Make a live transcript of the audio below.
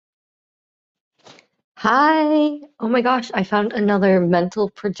Hi. Oh my gosh, I found another mental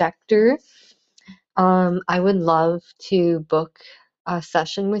projector. I would love to book a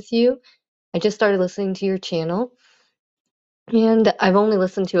session with you. I just started listening to your channel, and I've only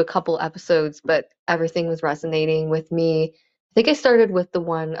listened to a couple episodes, but everything was resonating with me. I think I started with the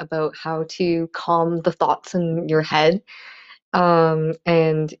one about how to calm the thoughts in your head,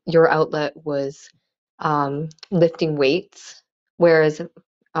 and your outlet was lifting weights, whereas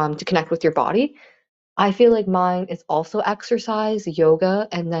to connect with your body. I feel like mine is also exercise, yoga,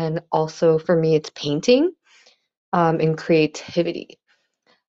 and then also for me it's painting, and creativity.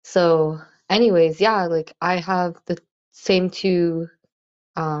 So, anyways, yeah, like I have the same two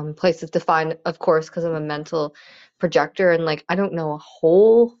places defined, of course, because I'm a mental projector and like I don't know a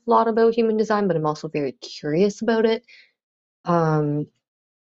whole lot about human design, but I'm also very curious about it. Um,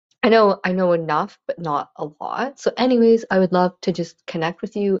 I know enough, but not a lot. So, anyways, I would love to just connect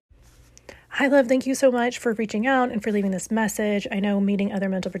with you. Hi, love. Thank you so much for reaching out and for leaving this message. I know meeting other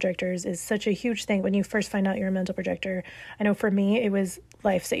mental projectors is such a huge thing when you first find out you're a mental projector. I know for me, it was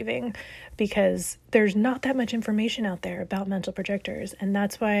life saving because there's not that much information out there about mental projectors. And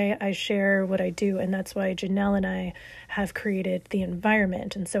that's why I share what I do. And that's why Janelle and I have created the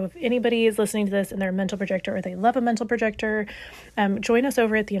environment. And so if anybody is listening to this and they're a mental projector or they love a mental projector, join us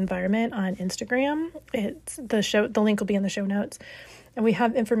over at the environment on Instagram. The link will be in the show notes. And we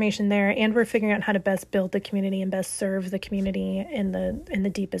have information there, and we're figuring out how to best build the community and best serve the community in the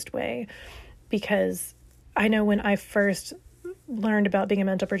deepest way. Because I know when I first learned about being a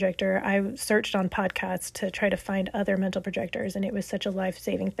mental projector, I searched on podcasts to try to find other mental projectors, and it was such a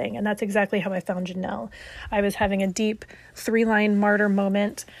life-saving thing. And that's exactly how I found Janelle. I was having a deep 3-line martyr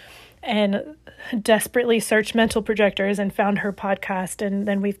moment and desperately searched mental projectors and found her podcast, and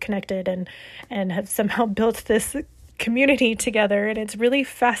then we've connected and have somehow built this community together. And it's really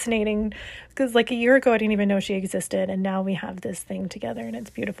fascinating because like a year ago I didn't even know she existed, and now we have this thing together, and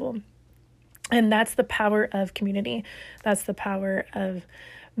it's beautiful. And that's the power of community. That's the power of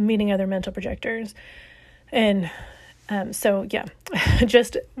meeting other mental projectors. And so yeah,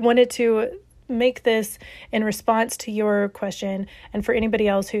 just wanted to make this in response to your question, and for anybody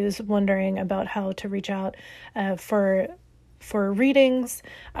else who's wondering about how to reach out for readings.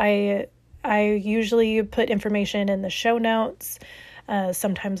 I usually put information in the show notes.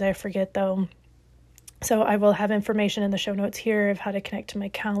 Sometimes I forget though. So I will have information in the show notes here of how to connect to my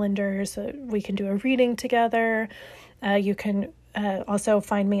calendar so we can do a reading together. You can also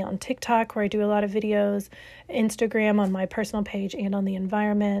find me on TikTok where I do a lot of videos, Instagram on my personal page and on the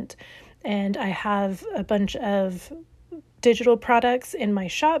environment. And I have a bunch of digital products in my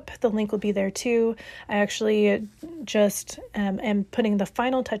shop. The link will be there too. I actually just am putting the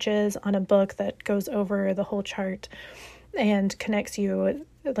final touches on a book that goes over the whole chart and connects you,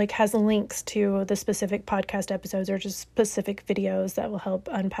 like has links to the specific podcast episodes or just specific videos that will help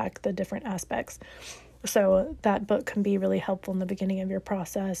unpack the different aspects. So that book can be really helpful in the beginning of your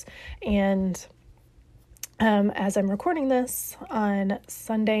process. And as I'm recording this on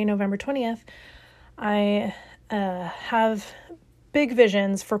Sunday, November 20th, I have big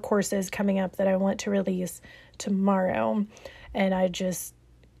visions for courses coming up that I want to release tomorrow. And I just,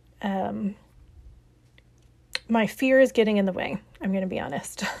 my fear is getting in the way. I'm going to be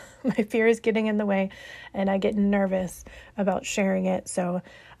honest. My fear is getting in the way, and I get nervous about sharing it. So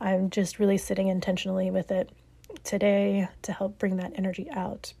I'm just really sitting intentionally with it today to help bring that energy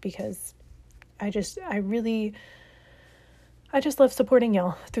out, because I just love supporting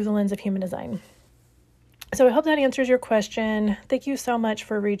y'all through the lens of human design. So I hope that answers your question. Thank you so much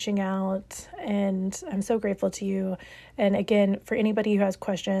for reaching out, and I'm so grateful to you. And again, for anybody who has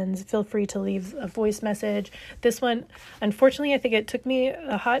questions, feel free to leave a voice message. This one, unfortunately, I think it took me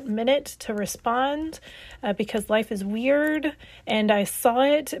a hot minute to respond because life is weird, and I saw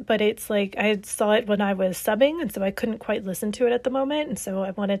it, but it's like I saw it when I was subbing, and so I couldn't quite listen to it at the moment, and so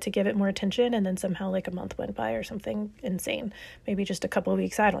I wanted to give it more attention, and then somehow like a month went by or something insane. Maybe just a couple of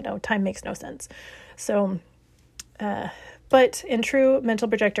weeks, I don't know. Time makes no sense. So, but in true mental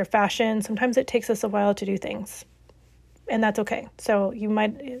projector fashion, sometimes it takes us a while to do things, and that's okay. So you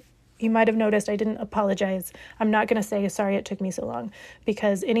might have noticed I didn't apologize. I'm not going to say sorry it took me so long,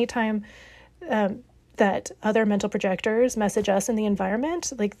 because anytime that other mental projectors message us in the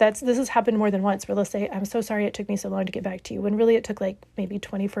environment, like this has happened more than once, where they'll say, I'm so sorry it took me so long to get back to you, when really it took like maybe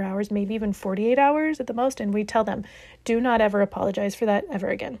 24 hours, maybe even 48 hours at the most. And we tell them, do not ever apologize for that ever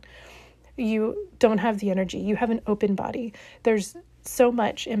again. You don't have the energy. You have an open body. There's so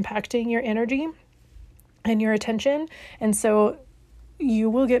much impacting your energy and your attention. And so you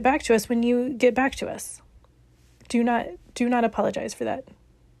will get back to us when you get back to us. Do not apologize for that.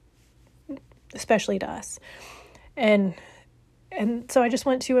 especially to us. And so I just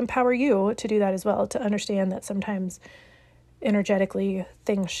want to empower you to do that as well, to understand that sometimes energetically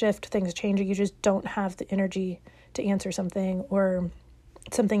things shift, things change, you just don't have the energy to answer something, or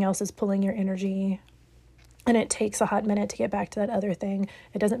something else is pulling your energy and it takes a hot minute to get back to that other thing.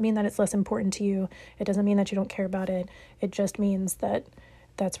 It doesn't mean that it's less important to you. It doesn't mean that you don't care about it. It just means that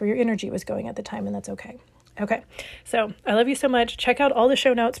that's where your energy was going at the time, and that's okay. Okay, so I love you so much. Check out all the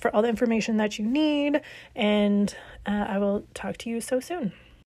show notes for all the information that you need, and I will talk to you so soon.